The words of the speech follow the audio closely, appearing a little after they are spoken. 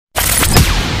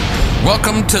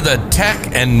Welcome to the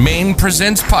Tech and Maine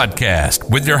Presents podcast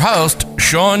with your host,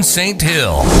 Sean St.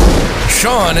 Hill.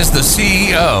 Sean is the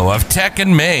CEO of Tech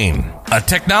and Maine, a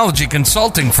technology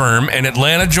consulting firm in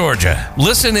Atlanta, Georgia.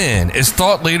 Listen in as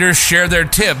thought leaders share their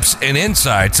tips and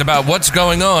insights about what's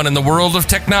going on in the world of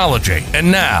technology.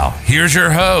 And now, here's your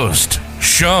host,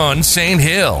 Sean St.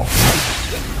 Hill.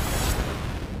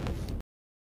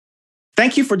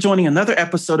 Thank you for joining another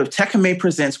episode of Tech and Maine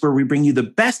Presents, where we bring you the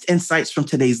best insights from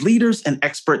today's leaders and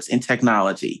experts in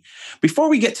technology. Before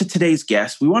we get to today's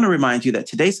guest, we want to remind you that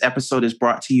today's episode is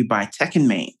brought to you by Tech and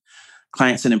Maine.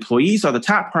 Clients and employees are the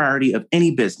top priority of any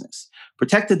business.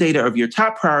 Protect the data of your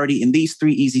top priority in these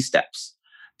 3 easy steps.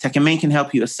 Tech and Maine can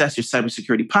help you assess your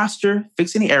cybersecurity posture,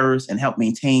 fix any errors, and help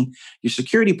maintain your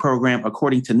security program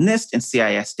according to NIST and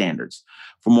CIS standards.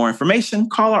 For more information,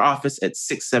 call our office at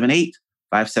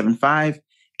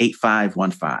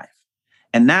 678-575-8515.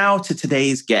 And now to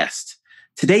today's guest.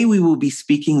 Today we will be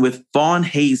speaking with Vaughn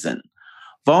Hazen.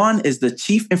 Vaughn is the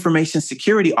Chief Information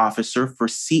Security Officer for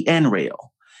CN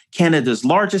Rail, Canada's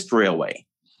largest railway.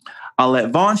 I'll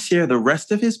let Vaughn share the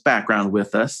rest of his background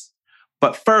with us.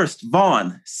 But first,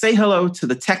 Vaughn, say hello to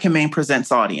the Tech and Maine Presents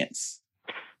audience.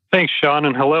 Thanks, Sean,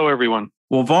 and hello, everyone.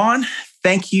 Well, Vaughn,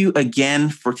 thank you again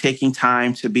for taking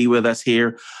time to be with us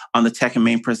here on the Tech and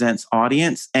Maine Presents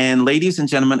audience. And ladies and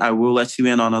gentlemen, I will let you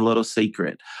in on a little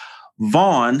secret.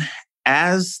 Vaughn,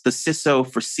 as the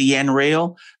CISO for CN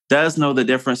Rail, does know the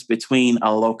difference between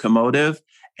a locomotive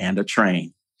and a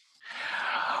train.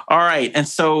 All right. And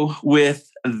so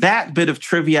with that bit of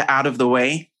trivia out of the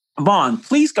way, Vaughn,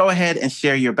 please go ahead and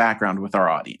share your background with our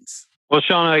audience. Well,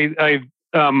 Sean, I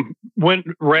went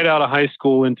right out of high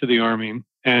school into the Army.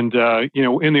 And,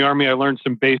 in the Army, I learned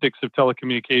some basics of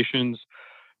telecommunications.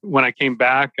 When I came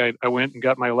back, I went and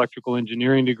got my electrical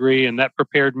engineering degree, and that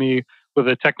prepared me with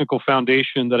a technical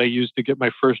foundation that I used to get my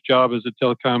first job as a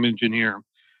telecom engineer.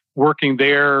 Working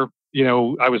there,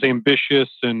 I was ambitious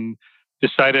and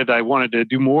decided I wanted to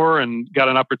do more and got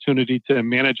an opportunity to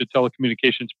manage a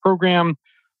telecommunications program.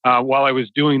 While I was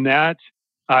doing that,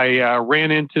 I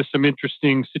ran into some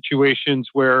interesting situations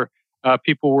where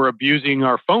people were abusing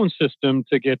our phone system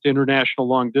to get international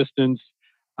long distance.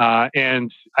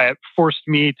 And it forced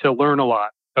me to learn a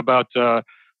lot about the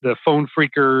phone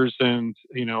freakers and,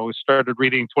 started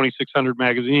reading 2600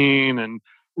 magazine and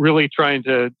really trying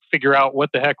to figure out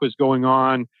what the heck was going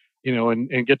on,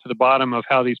 and get to the bottom of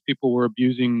how these people were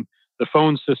abusing the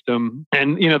phone system.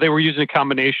 And, they were using a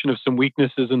combination of some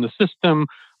weaknesses in the system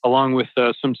along with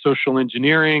some social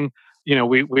engineering.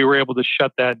 We were able to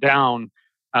shut that down.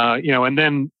 And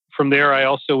then from there, I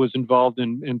also was involved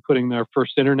in putting their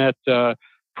first internet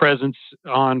presence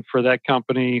on for that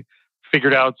company,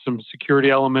 figured out some security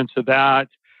elements of that.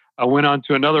 I went on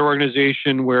to another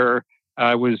organization where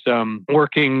I was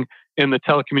working in the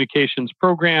telecommunications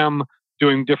program,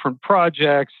 doing different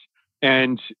projects.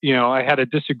 And, I had a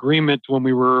disagreement when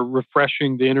we were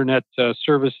refreshing the internet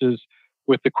services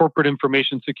with the corporate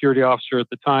information security officer at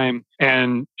the time.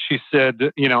 And she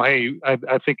said, hey,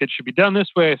 I think it should be done this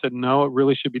way. I said, no, it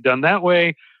really should be done that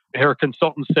way. Her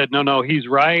consultant said, no, he's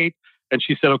right. And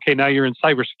she said, okay, now you're in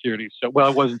cybersecurity. So, well,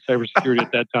 I wasn't cybersecurity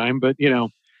at that time, but,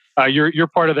 you're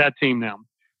part of that team now.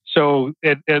 So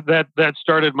that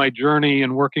started my journey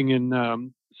in working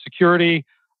in security.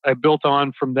 I built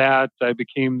on from that. I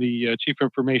became the Chief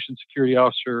Information Security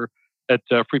Officer at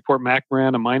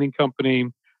Freeport-McMoRan, a mining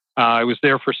company. I was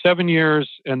there for 7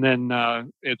 years, and then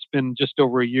it's been just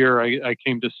over a year. I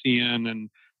came to CN, and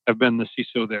I've been the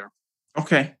CISO there.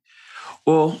 Okay.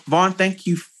 Well, Vaughn, thank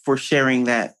you for sharing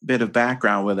that bit of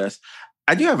background with us.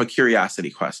 I do have a curiosity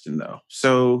question, though.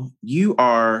 So you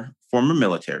are former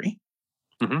military,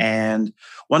 and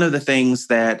one of the things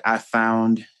that I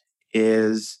found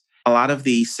is a lot of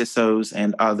the CISOs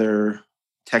and other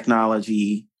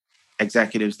technology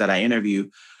executives that I interview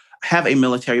have a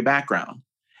military background.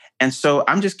 And so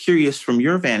I'm just curious, from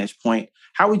your vantage point,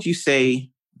 how would you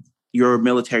say your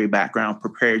military background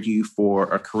prepared you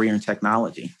for a career in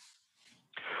technology?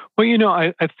 Well,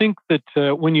 I think that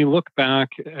when you look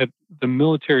back at the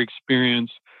military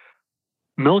experience,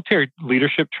 military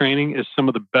leadership training is some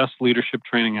of the best leadership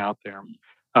training out there.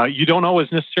 You don't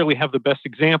always necessarily have the best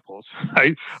examples.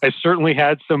 I certainly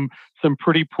had some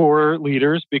pretty poor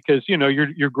leaders because,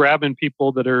 you're grabbing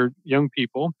people that are young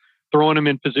people, throwing them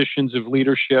in positions of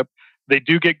leadership. They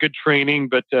do get good training,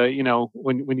 but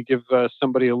when you give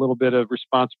somebody a little bit of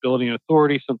responsibility and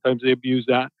authority, sometimes they abuse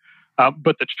that.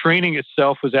 But the training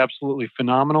itself was absolutely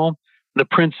phenomenal. The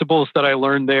principles that I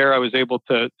learned there, I was able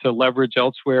to leverage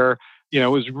elsewhere. It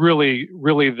was really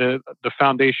the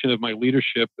foundation of my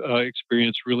leadership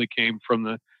experience. Really came from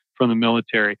from the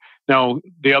military. Now,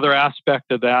 the other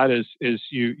aspect of that is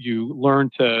you learn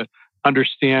to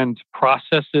understand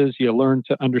processes, you learn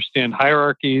to understand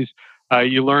hierarchies,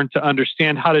 you learn to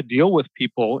understand how to deal with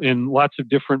people in lots of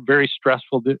different, very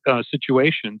stressful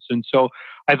situations. And so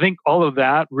I think all of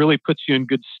that really puts you in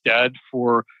good stead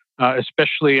for,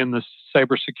 especially in the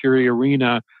cybersecurity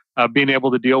arena, being able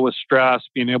to deal with stress,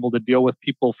 being able to deal with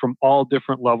people from all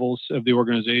different levels of the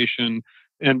organization,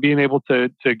 and being able to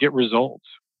get results.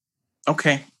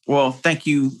 Okay. Well, thank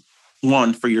you,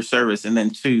 one, for your service. And then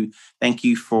two, thank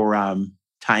you for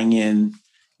tying in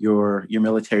your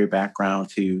military background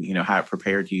to, how it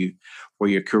prepared you for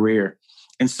your career.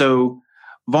 And so,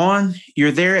 Vaughn,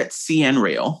 you're there at CN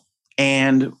Rail.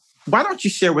 And why don't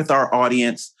you share with our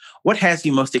audience what has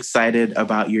you most excited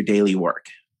about your daily work?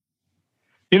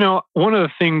 One of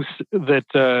the things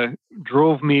that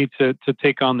drove me to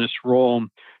take on this role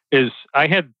is I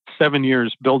had 7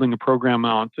 years building a program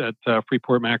out at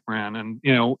Freeport-McMoRan.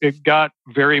 And, it got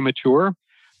very mature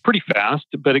pretty fast,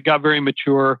 but it got very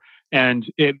mature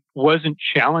and it wasn't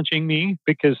challenging me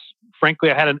because, frankly,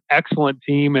 I had an excellent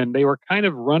team and they were kind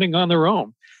of running on their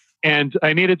own. And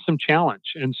I needed some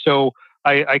challenge. And so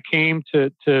I came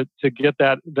to get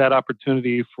that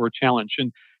opportunity for a challenge.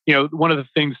 And one of the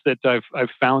things that I've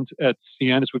found at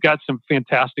CN is we've got some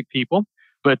fantastic people,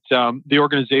 but the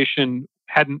organization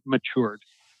hadn't matured,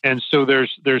 and so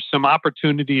there's some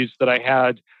opportunities that I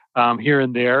had here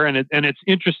and there, and it's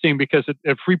interesting because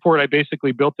at Freeport I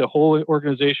basically built the whole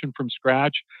organization from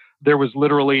scratch. There was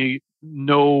literally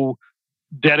no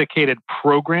dedicated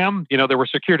program. There were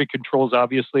security controls,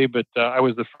 obviously, but I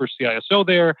was the first CISO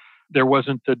there. There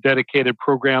wasn't a dedicated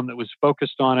program that was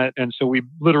focused on it. And so we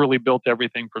literally built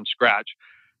everything from scratch.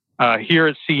 Here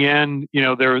at CN,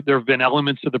 there have been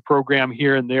elements of the program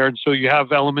here and there. And so you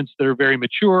have elements that are very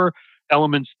mature,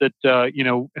 elements that,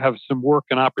 have some work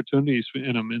and opportunities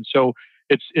in them. And so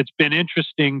it's been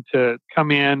interesting to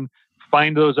come in,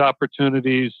 find those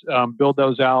opportunities, build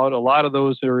those out. A lot of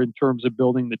those are in terms of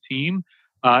building the team.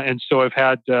 And so I've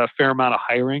had a fair amount of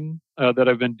hiring that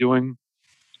I've been doing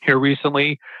here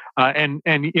recently. And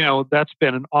that's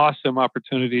been an awesome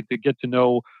opportunity to get to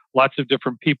know lots of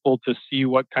different people, to see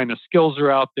what kind of skills are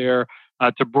out there,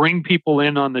 to bring people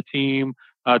in on the team,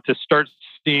 to start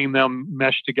seeing them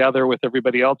mesh together with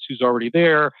everybody else who's already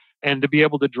there, and to be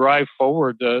able to drive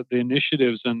forward the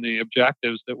initiatives and the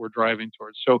objectives that we're driving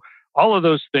towards. So all of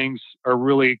those things are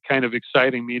really kind of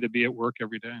exciting me to be at work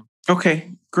every day.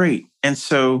 Okay, great. And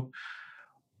so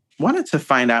wanted to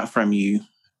find out from you,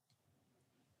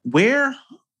 where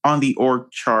on the org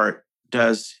chart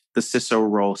does the CISO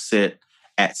role sit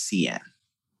at CN?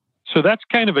 So that's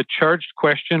kind of a charged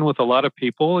question with a lot of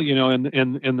people, in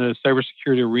the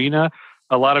cybersecurity arena.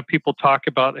 A lot of people talk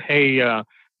about, hey,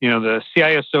 the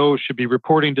CISO should be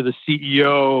reporting to the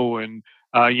CEO, and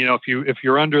if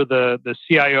you're under the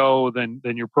CIO, then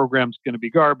your program's going to be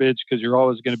garbage because you're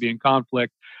always going to be in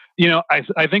conflict.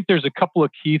 I think there's a couple of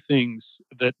key things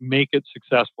that make it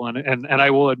successful, and I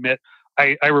will admit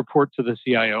I report to the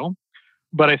CIO,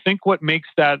 but I think what makes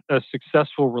that a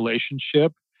successful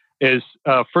relationship is,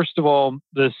 first of all,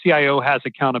 the CIO has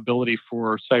accountability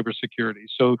for cybersecurity.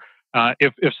 So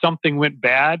if something went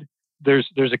bad, there's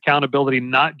accountability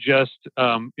not just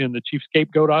in the chief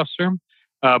scapegoat officer,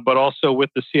 but also with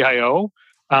the CIO.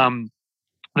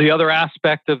 The other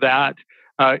aspect of that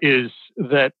is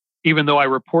that even though I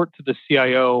report to the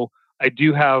CIO, I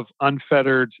do have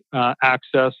unfettered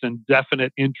access and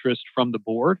definite interest from the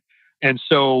board. And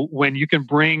so when you can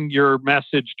bring your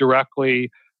message directly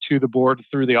to the board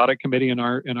through the audit committee in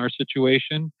our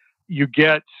situation, you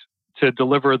get to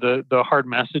deliver the hard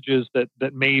messages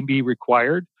that may be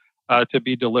required to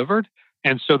be delivered.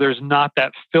 And so there's not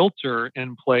that filter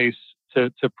in place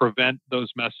to prevent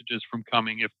those messages from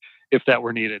coming if that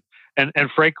were needed. And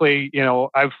frankly,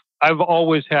 I've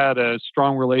always had a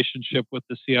strong relationship with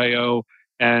the CIO,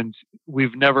 and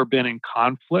we've never been in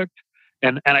conflict.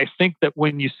 And I think that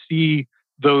when you see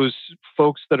those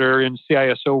folks that are in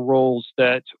CISO roles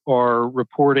that are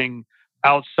reporting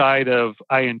outside of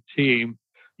INT,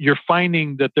 you're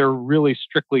finding that they're really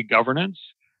strictly governance.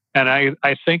 And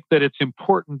I think that it's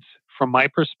important from my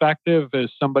perspective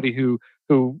as somebody who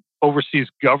oversees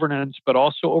governance, but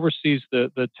also oversees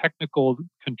the technical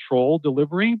control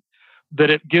delivery,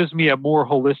 that it gives me a more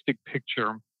holistic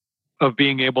picture of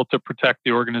being able to protect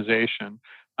the organization.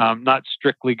 Not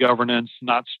strictly governance,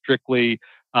 not strictly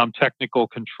technical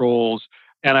controls.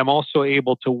 And I'm also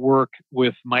able to work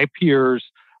with my peers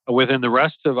within the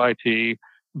rest of IT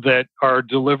that are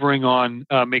delivering on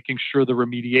making sure the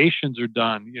remediations are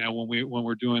done. When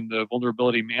we're doing the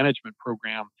vulnerability management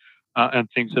program, and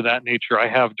things of that nature. I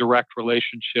have direct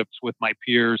relationships with my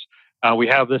peers. We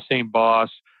have the same boss.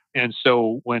 And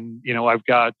so when, I've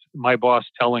got my boss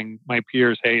telling my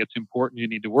peers, hey, it's important, you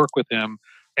need to work with him,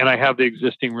 and I have the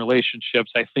existing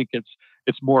relationships, I think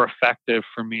it's more effective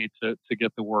for me to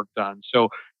get the work done. So,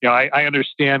 I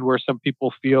understand where some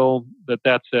people feel that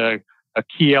that's a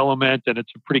key element and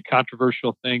it's a pretty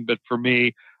controversial thing. But for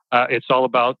me, it's all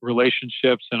about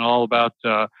relationships and all about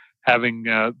having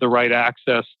the right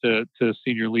access to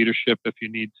senior leadership if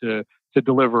you need to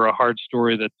deliver a hard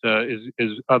story that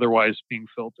is otherwise being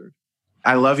filtered.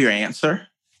 I love your answer,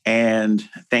 and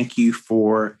thank you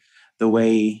for the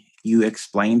way you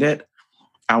explained it.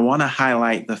 I want to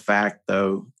highlight the fact,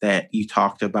 though, that you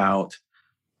talked about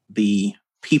the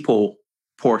people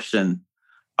portion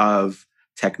of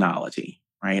technology,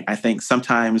 right? I think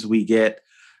sometimes we get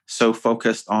so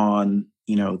focused on,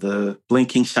 the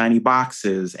blinking shiny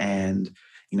boxes and,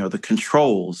 the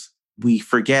controls. We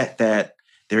forget that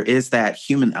there is that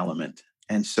human element.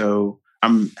 And so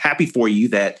I'm happy for you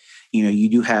that, you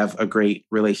do have a great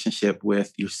relationship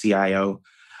with your CIO,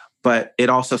 but it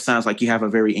also sounds like you have a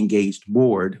very engaged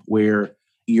board where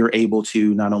you're able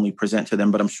to not only present to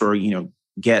them, but I'm sure,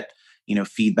 get,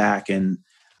 feedback and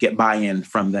get buy-in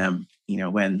from them,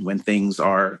 when things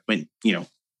are, when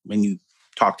you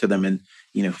talk to them and,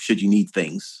 should you need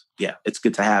things. Yeah, it's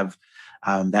good to have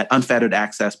that unfettered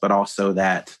access, but also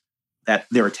that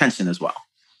their attention as well.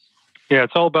 Yeah,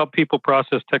 it's all about people,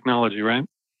 process, technology, right?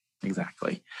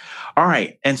 Exactly. All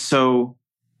right. And so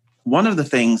one of the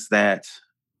things that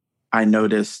I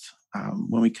noticed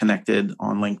when we connected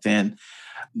on LinkedIn,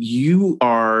 you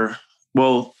are,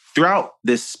 throughout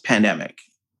this pandemic,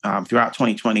 throughout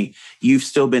 2020, you've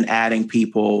still been adding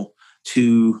people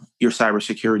to your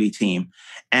cybersecurity team.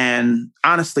 And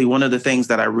honestly, one of the things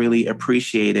that I really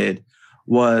appreciated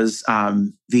was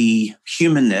the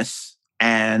humanness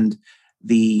and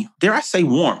the, dare I say,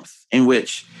 warmth in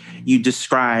which you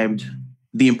described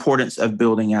the importance of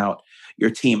building out your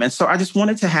team. And so I just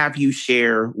wanted to have you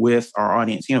share with our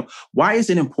audience, why is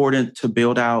it important to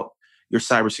build out your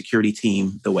cybersecurity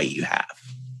team the way you have?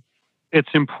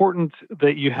 It's important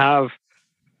that you have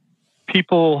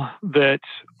people that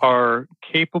are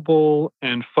capable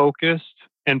and focused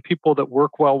and people that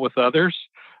work well with others,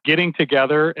 getting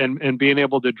together and being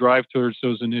able to drive towards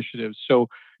those initiatives. So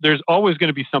there's always going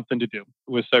to be something to do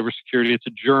with cybersecurity. It's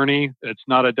a journey. It's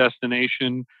not a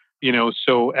destination.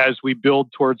 So as we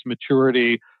build towards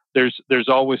maturity, there's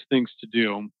always things to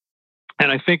do.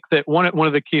 And I think that one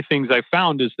of the key things I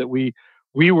found is that we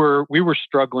were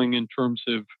struggling in terms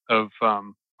of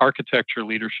architecture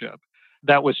leadership.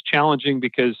 That was challenging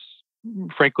because,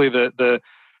 frankly, the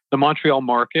Montreal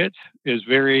market is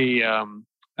very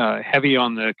heavy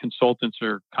on the consultants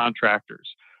or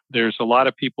contractors. There's a lot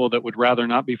of people that would rather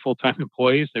not be full-time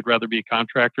employees. They'd rather be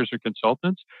contractors or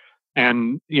consultants.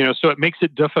 And, so it makes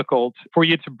it difficult for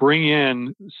you to bring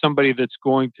in somebody that's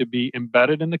going to be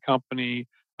embedded in the company,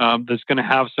 that's going to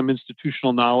have some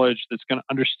institutional knowledge, that's going to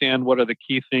understand what are the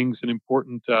key things and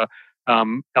important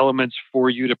elements for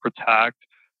you to protect,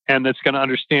 and that's going to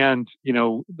understand,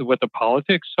 what the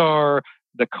politics are,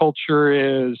 the culture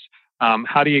is,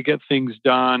 how do you get things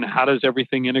done, how does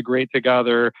everything integrate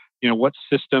together, what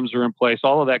systems are in place,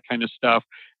 all of that kind of stuff.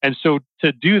 And so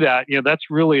to do that, that's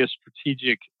really a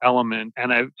strategic element.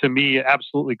 And to me,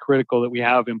 absolutely critical that we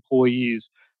have employees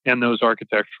in those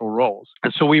architectural roles.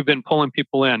 And so we've been pulling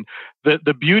people in.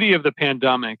 The beauty of the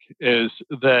pandemic is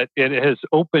that it has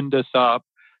opened us up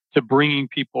to bringing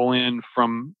people in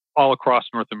from all across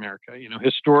North America.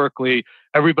 Historically,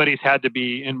 everybody's had to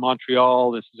be in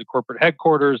Montreal. This is a corporate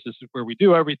headquarters. This is where we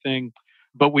do everything.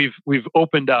 But we've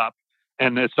opened up,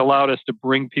 and it's allowed us to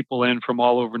bring people in from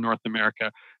all over North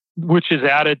America, which is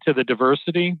added to the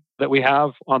diversity that we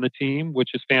have on the team,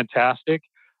 which is fantastic.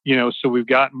 So we've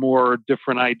got more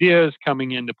different ideas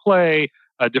coming into play,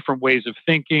 different ways of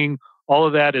thinking. All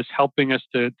of that is helping us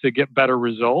to get better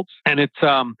results. And it's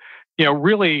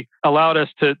really allowed us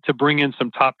to bring in some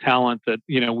top talent that,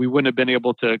 we wouldn't have been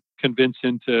able to convince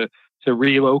into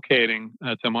relocating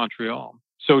to Montreal.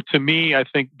 So to me, I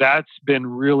think that's been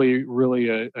really, really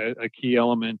a key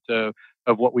element of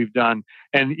what we've done.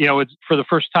 And, it's for the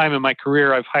first time in my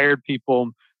career, I've hired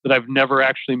people that I've never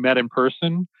actually met in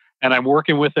person, and I'm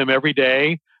working with them every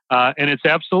day. And it's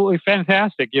absolutely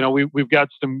fantastic. We've got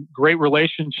some great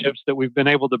relationships that we've been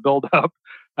able to build up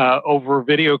over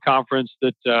video conference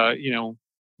that,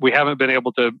 we haven't been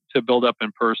able to build up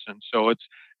in person. So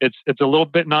it's a little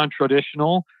bit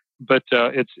non-traditional, but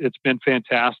it's been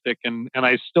fantastic. And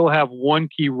I still have one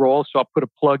key role, so I'll put a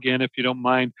plug in if you don't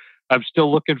mind. I'm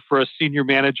still looking for a senior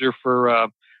manager for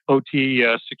OT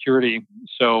security.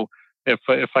 So if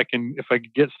I can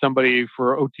get somebody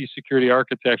for OT security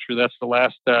architecture, that's the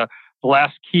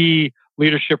last key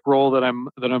leadership role that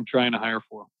I'm trying to hire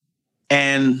for.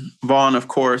 And Vaughn, of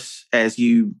course, as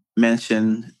you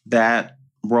mentioned, that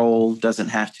role doesn't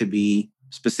have to be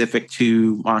specific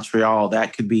to Montreal.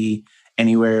 That could be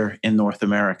anywhere in North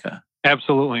America.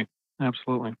 Absolutely.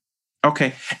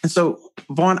 Okay. And so,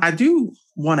 Vaughn, I do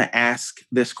want to ask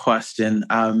this question.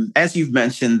 As you've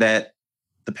mentioned that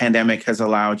the pandemic has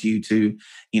allowed you to,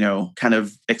 kind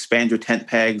of expand your tent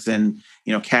pegs and,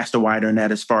 cast a wider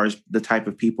net as far as the type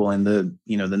of people and the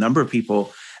number of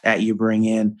people that you bring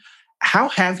in. How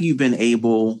have you been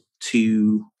able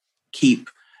to keep,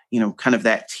 kind of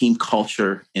that team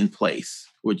culture in place,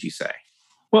 would you say?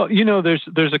 Well,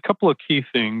 there's a couple of key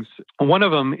things. One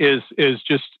of them is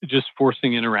just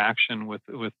forcing interaction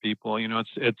with people.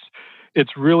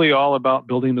 It's really all about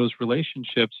building those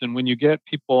relationships. And when you get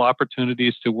people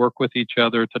opportunities to work with each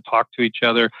other, to talk to each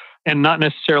other, and not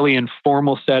necessarily in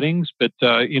formal settings, but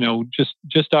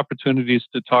just opportunities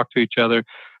to talk to each other,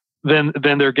 then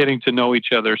they're getting to know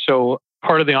each other. So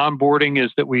part of the onboarding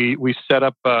is that we set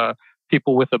up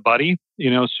people with a buddy.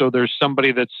 So there's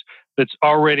somebody that's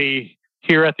already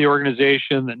here at the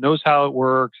organization that knows how it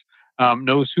works,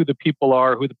 knows who the people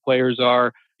are, who the players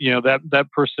are. That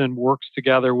person works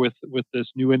together with this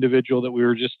new individual that we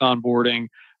were just onboarding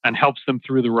and helps them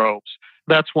through the ropes.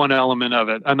 That's one element of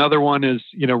it. Another one is,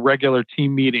 regular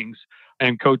team meetings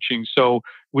and coaching. So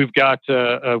we've got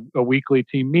a weekly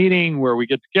team meeting where we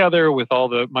get together with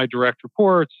all my direct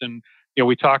reports, and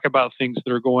we talk about things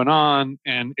that are going on,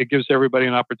 and it gives everybody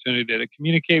an opportunity to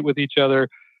communicate with each other.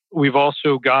 We've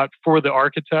also got, for the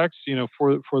architects,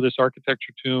 for this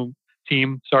architecture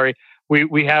team,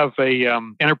 we have a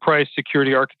enterprise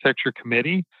security architecture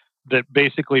committee that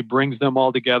basically brings them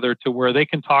all together to where they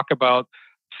can talk about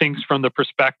things from the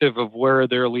perspective of where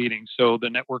they're leading. So the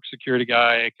network security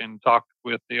guy can talk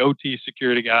with the OT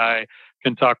security guy,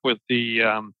 can talk with the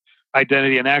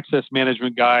identity and access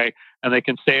management guy, and they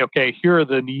can say, okay, here are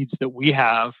the needs that we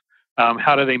have.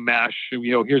 How do they mesh?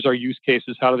 Here's our use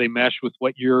cases. How do they mesh with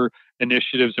what your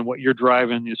initiatives and what you're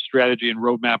driving, your strategy and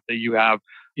roadmap that you have?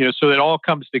 So it all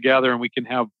comes together, and we can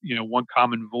have one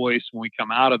common voice when we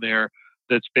come out of there.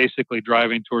 That's basically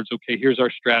driving towards, okay, here's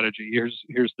our strategy.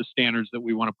 Here's the standards that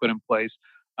we want to put in place.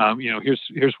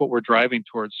 Here's what we're driving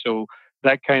towards. So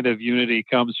that kind of unity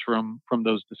comes from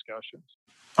those discussions.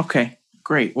 Okay,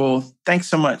 great. Well, thanks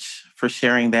so much for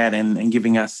sharing that and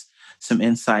giving us some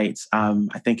insights.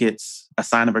 I think it's a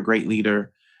sign of a great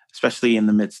leader, especially in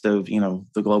the midst of,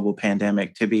 the global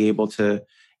pandemic, to be able to,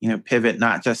 pivot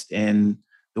not just in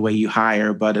the way you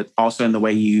hire, but also in the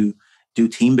way you do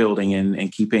team building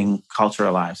and keeping culture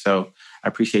alive. So I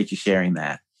appreciate you sharing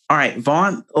that. All right,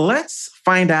 Vaughn, let's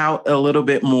find out a little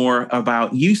bit more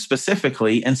about you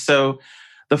specifically. And so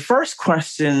the first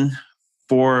question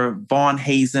for Vaughn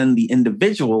Hazen, the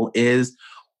individual, is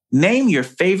name your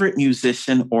favorite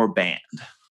musician or band.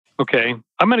 Okay,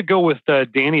 I'm going to go with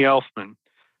Danny Elfman.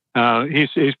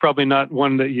 He's probably not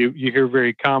one that you hear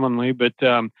very commonly, but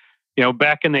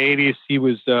back in the '80s, he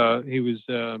was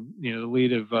the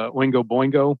lead of Oingo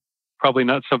Boingo. Probably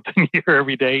not something you hear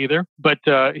every day either. But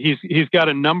he's got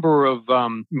a number of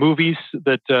movies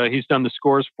that he's done the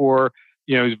scores for.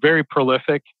 He's very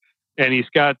prolific, and he's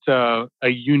got a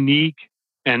unique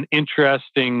and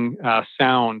interesting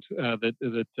sound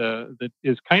that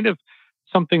is kind of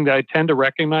something that I tend to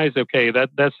recognize. Okay,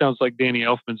 that sounds like Danny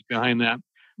Elfman's behind that.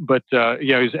 But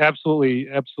he's absolutely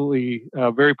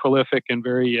very prolific and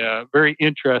very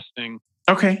interesting.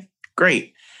 Okay,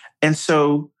 great. And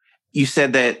so you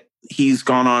said that he's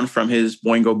gone on from his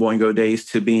Boingo Boingo days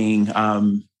to being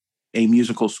a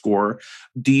musical scorer.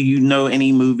 Do you know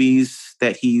any movies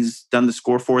that he's done the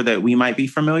score for that we might be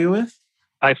familiar with?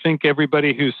 I think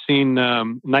everybody who's seen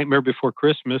Nightmare Before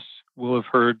Christmas will have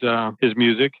heard his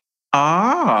music.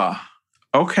 Ah,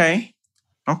 okay.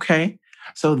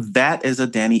 So that is a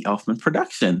Danny Elfman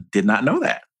production. Did not know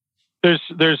that. There's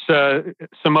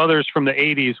some others from the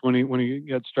 '80s when he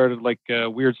got started, like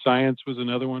Weird Science was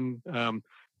another one.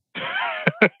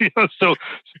 So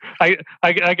I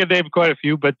could name quite a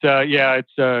few, but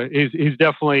he's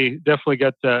definitely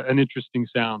got an interesting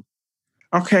sound.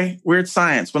 Okay, Weird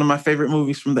Science, one of my favorite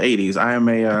movies from the '80s. I am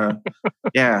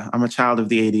I'm a child of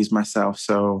the '80s myself,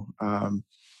 so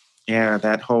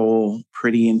that whole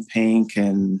Pretty in Pink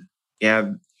and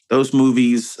those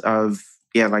movies of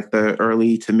like the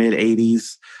early to mid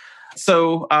 '80s.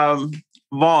 So,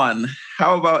 Vaughn,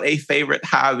 how about a favorite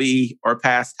hobby or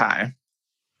pastime?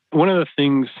 One of the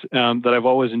things that I've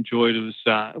always enjoyed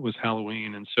was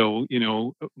Halloween, and so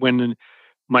when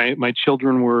my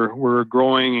children were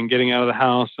growing and getting out of the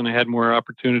house, and I had more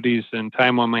opportunities and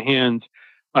time on my hands,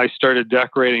 I started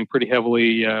decorating pretty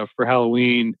heavily for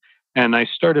Halloween, and I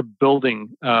started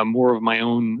building more of my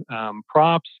own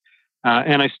props,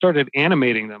 and I started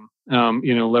animating them.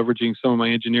 Leveraging some of my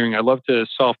engineering. I love to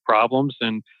solve problems,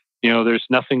 and there's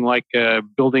nothing like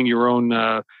building your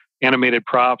own animated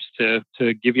props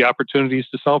to give you opportunities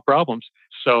to solve problems.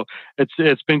 So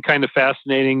it's been kind of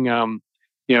fascinating.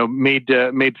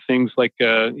 Made things like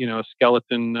a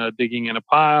skeleton digging in a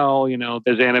pile,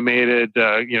 as animated,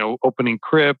 opening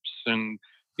crypts and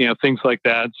things like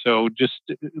that. So just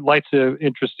lots of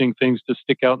interesting things to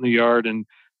stick out in the yard and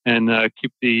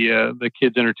keep the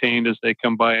kids entertained as they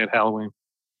come by at Halloween.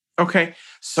 Okay,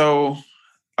 so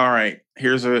all right,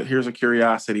 here's a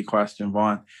curiosity question,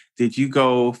 Vaughn. Did you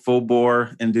go full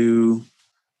bore and do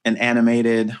an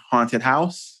animated haunted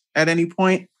house at any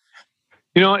point?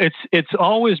 It's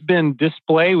always been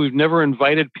display. We've never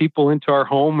invited people into our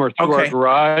home or through our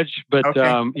garage, but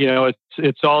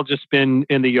it's all just been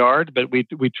in the yard. But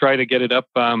we try to get it up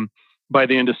by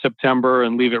the end of September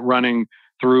and leave it running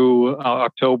through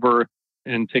October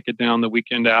and take it down the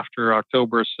weekend after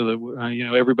October, so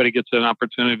that everybody gets an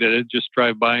opportunity to just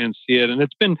drive by and see it. And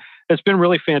it's been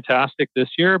really fantastic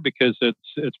this year because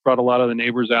it's brought a lot of the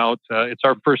neighbors out. It's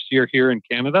our first year here in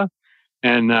Canada.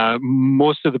 And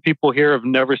most of the people here have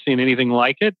never seen anything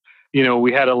like it.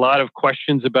 We had a lot of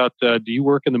questions about, do you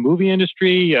work in the movie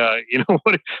industry?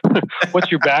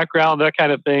 What's your background? That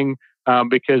kind of thing.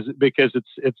 Because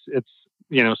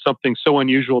it's something so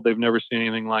unusual, they've never seen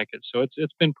anything like it. So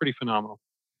it's been pretty phenomenal.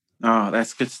 Oh,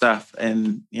 that's good stuff.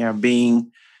 And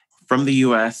being from the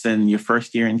U.S. and your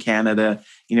first year in Canada,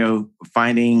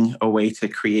 finding a way to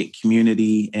create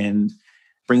community and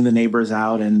bring the neighbors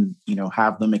out and,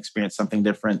 have them experience something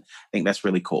different. I think that's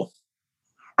really cool.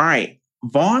 All right,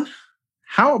 Vaughn,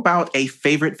 how about a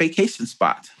favorite vacation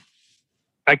spot?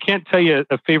 I can't tell you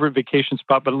a favorite vacation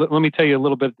spot, but let me tell you a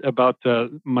little bit about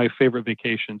my favorite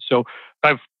vacation. So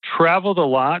I've traveled a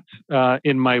lot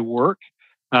in my work.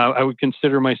 I would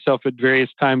consider myself at various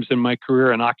times in my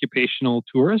career an occupational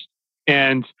tourist.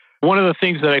 And one of the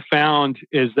things that I found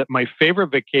is that my favorite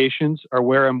vacations are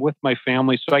where I'm with my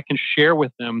family so I can share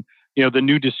with them, the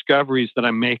new discoveries that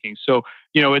I'm making. So,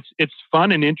 it's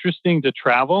fun and interesting to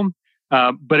travel.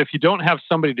 But if you don't have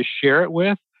somebody to share it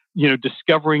with,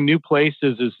 discovering new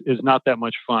places is not that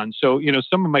much fun. So,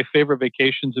 some of my favorite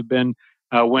vacations have been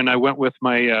when I went with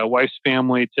my wife's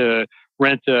family to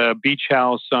rent a beach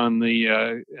house on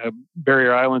the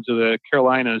Barrier Islands of the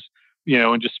Carolinas,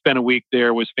 and just spent a week there.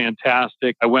 It was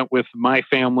fantastic. I went with my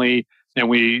family and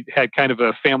we had kind of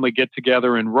a family get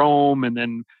together in Rome. And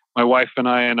then my wife and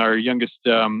I and our youngest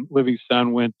living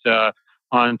son went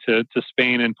on to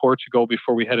Spain and Portugal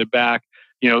before we headed back.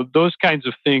 Those kinds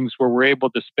of things where we're able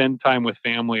to spend time with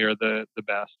family are the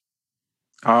best.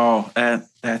 Oh,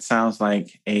 that sounds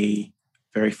like a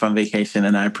very fun vacation.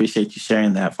 And I appreciate you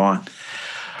sharing that, Vaughn.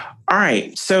 All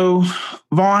right. So,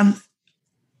 Vaughn,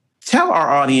 tell our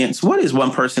audience, what is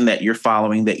one person that you're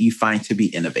following that you find to be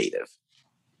innovative?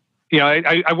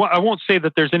 I won't say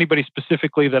that there's anybody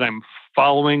specifically that I'm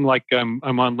following, like I'm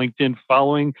on LinkedIn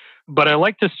following, but I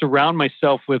like to surround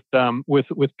myself with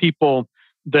people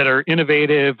that are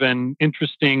innovative and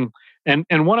interesting. And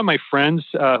one of my friends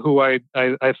who I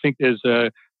think is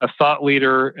a thought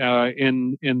leader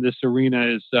in this arena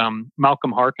is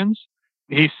Malcolm Harkins.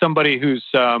 He's somebody who's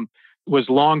was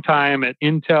long time at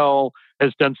Intel,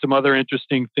 has done some other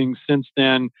interesting things since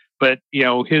then. But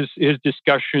his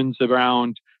discussions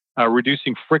around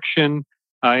reducing friction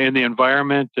in the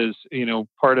environment is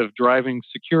part of driving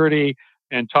security,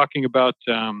 and talking about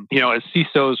as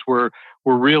CISOs we're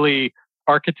really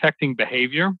architecting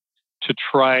behavior to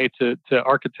try to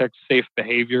architect safe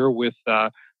behavior with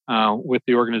the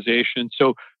organization.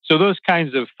 So those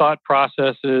kinds of thought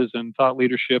processes and thought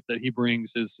leadership that he brings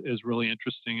is really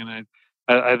interesting, and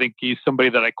I think he's somebody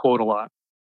that I quote a lot.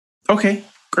 Okay,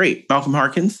 great. Malcolm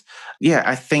Harkins. Yeah,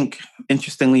 I think,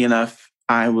 interestingly enough,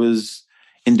 I was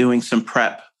in doing some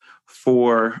prep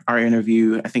for our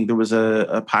interview. I think there was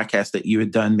a podcast that you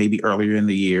had done maybe earlier in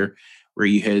the year where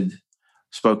you had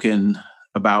spoken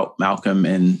about Malcolm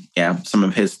and some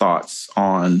of his thoughts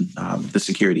on the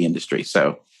security industry.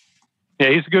 So, yeah,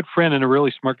 he's a good friend and a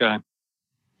really smart guy.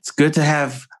 It's good to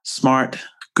have smart,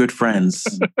 good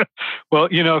friends. Well,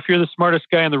 if you're the smartest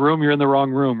guy in the room, you're in the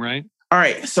wrong room, right? All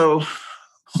right. So,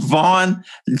 Vaughn,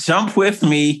 jump with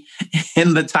me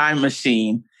in the time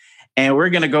machine. And we're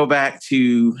going to go back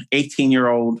to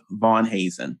 18-year-old Vaughn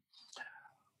Hazen.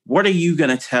 What are you going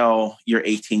to tell your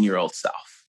 18-year-old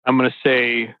self? I'm going to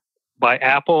say, buy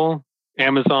Apple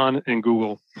Amazon and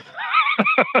Google.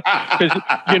 Because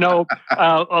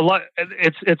a lot.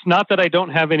 It's not that I don't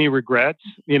have any regrets.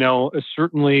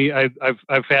 Certainly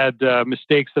I've had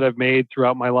mistakes that I've made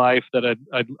throughout my life that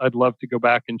I'd love to go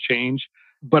back and change.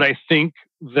 But I think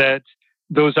that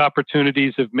those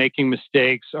opportunities of making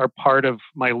mistakes are part of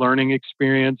my learning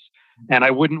experience, and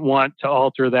I wouldn't want to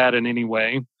alter that in any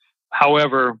way.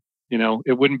 However,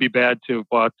 it wouldn't be bad to have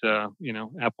bought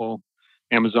Apple,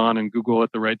 Amazon, and Google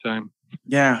at the right time.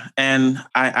 Yeah. And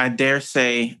I dare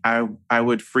say I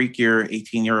would freak your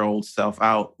 18-year-old self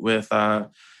out with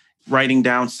writing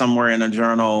down somewhere in a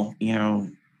journal,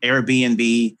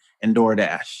 Airbnb and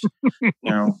DoorDash.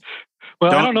 Well,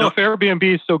 I don't know if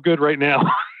Airbnb is so good right now.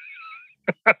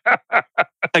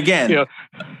 Again,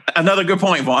 another good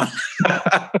point, Vaughn.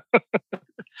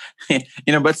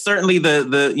 But certainly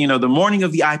the morning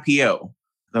of the IPO,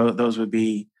 those would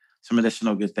be some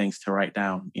additional good things to write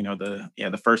down.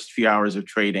 The first few hours of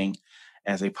trading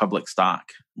as a public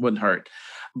stock wouldn't hurt.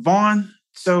 Vaughn,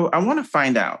 so I want to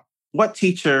find out, what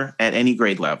teacher at any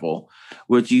grade level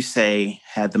would you say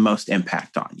had the most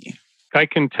impact on you? I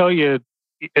can tell you,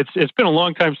 it's been a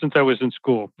long time since I was in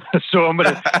school, so I'm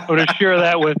gonna share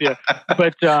that with you.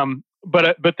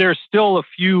 But there's still a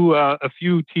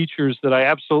few teachers that I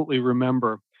absolutely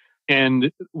remember.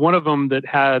 And one of them that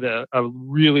had a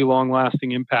really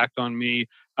long-lasting impact on me,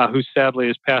 who sadly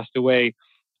has passed away,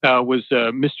 was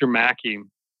Mr. Mackey.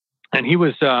 And he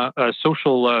was a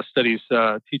social studies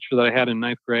teacher that I had in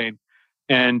ninth grade.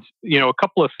 And, a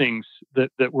couple of things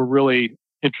that were really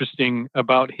interesting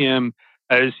about him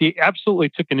is he absolutely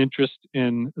took an interest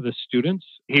in the students.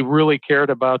 He really cared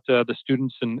about the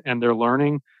students and their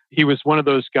learning. He was one of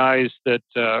those guys that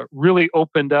really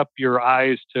opened up your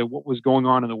eyes to what was going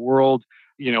on in the world,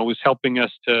 was helping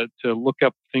us to look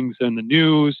up things in the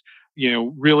news,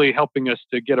 really helping us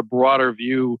to get a broader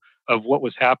view of what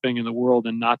was happening in the world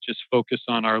and not just focus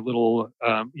on our little,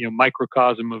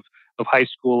 microcosm of high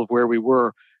school, of where we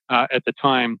were at the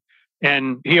time.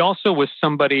 And he also was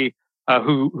somebody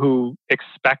who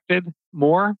expected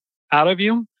more out of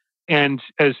you. And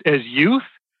as youth,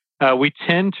 we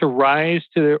tend to rise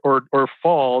to or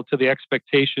fall to the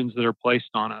expectations that are placed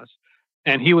on us.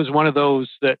 And he was one of those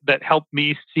that helped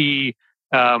me see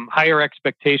higher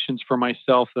expectations for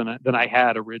myself than I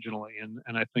had originally.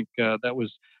 And I think that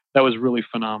was really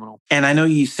phenomenal. And I know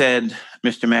you said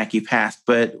Mr. Mackey passed,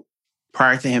 but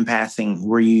prior to him passing,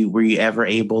 were you ever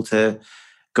able to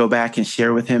go back and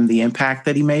share with him the impact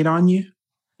that he made on you?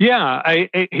 Yeah,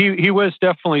 he was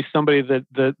definitely somebody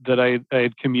that I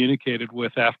had communicated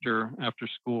with after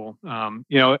school.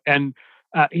 He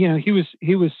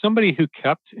was somebody who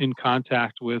kept in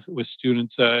contact with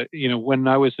students. When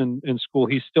I was in school,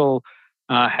 he still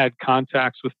had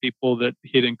contacts with people that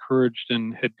he had encouraged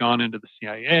and had gone into the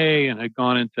CIA and had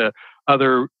gone into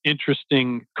other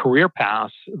interesting career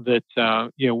paths that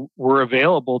were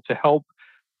available to help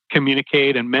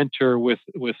communicate and mentor with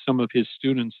some of his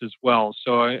students as well.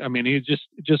 So he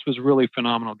just was a really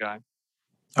phenomenal guy.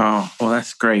 Oh, well,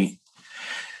 that's great.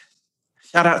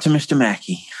 Shout out to Mr.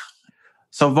 Mackey.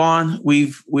 So Vaughn,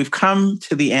 we've come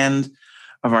to the end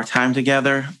of our time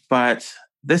together, but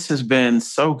this has been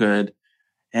so good.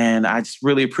 And I just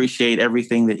really appreciate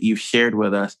everything that you've shared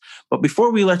with us. But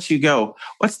before we let you go,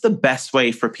 what's the best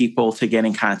way for people to get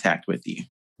in contact with you?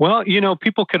 Well,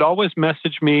 people could always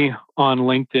message me on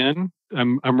LinkedIn.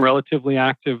 I'm relatively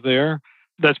active there.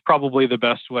 That's probably the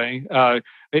best way.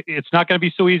 It's not going to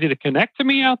be so easy to connect to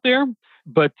me out there,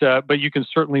 but you can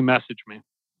certainly message me.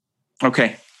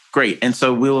 Okay, great. And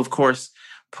so we'll, of course,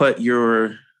 put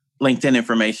your LinkedIn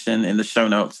information in the show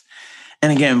notes.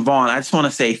 And again, Vaughn, I just want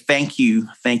to say thank you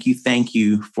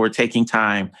for taking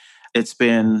time. It's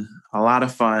been a lot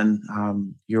of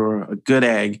fun. You're a good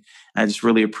egg. I just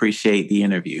really appreciate the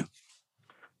interview.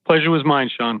 Pleasure was mine,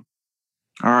 Sean.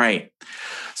 All right.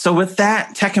 So with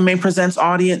that, Tech in Maine Presents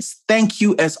audience, thank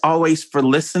you as always for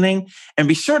listening. And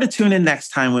be sure to tune in next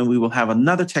time when we will have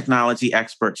another technology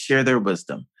expert share their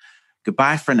wisdom.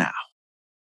 Goodbye for now.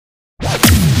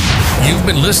 You've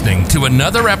been listening to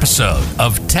another episode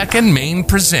of Tech in Maine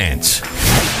Presents.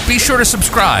 Be sure to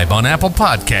subscribe on Apple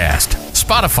Podcast,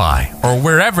 Spotify, or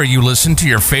wherever you listen to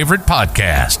your favorite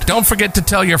podcast. Don't forget to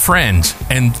tell your friends,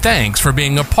 and thanks for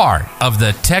being a part of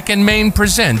the Tech in Maine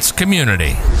Presents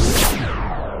community.